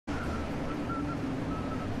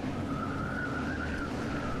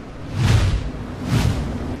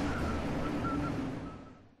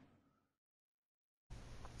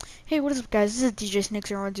Hey, what is up guys, this is DJ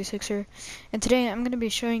Snake0126 and today I'm going to be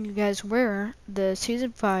showing you guys where the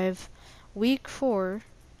Season 5 Week 4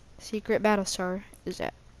 Secret Battle Star is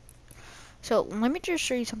at. So let me just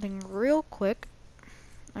show you something real quick.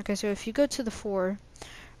 Okay, so if you go to the 4,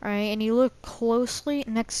 alright, and you look closely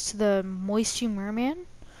next to the Moisty Merman,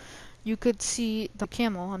 you could see the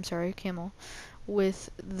camel, with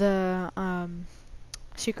the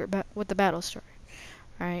with the Battle Star.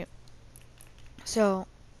 Alright, so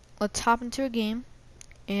let's hop into a game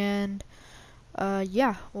and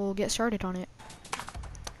yeah, we'll get started on it.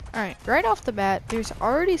 Alright, right off the bat, there's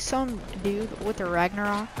already some dude with a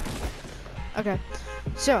Ragnarok. Okay,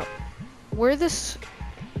 so where this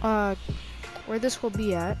will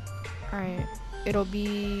be at, alright, it'll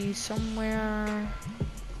be somewhere,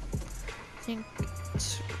 I think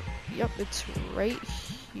it's right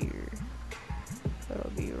here.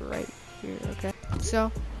 It'll be right here, okay.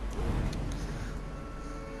 So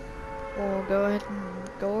we'll go ahead and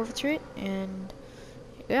go over to it, and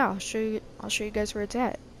yeah, I'll show you guys where it's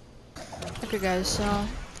at. Okay guys, so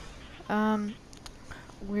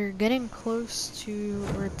we're getting close to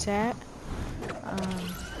where it's at.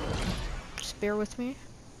 Just bear with me.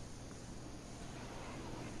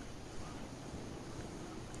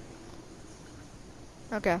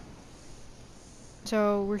 Okay,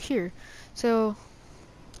 so we're here. So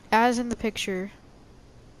as in the picture,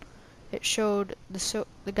 it showed the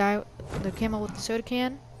camel with the soda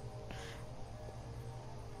can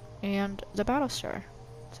and the battle star.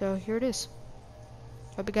 So here it is.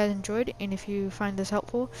 Hope you guys enjoyed, and if you find this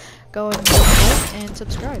helpful, go ahead and hit like and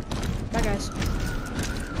subscribe. Bye guys.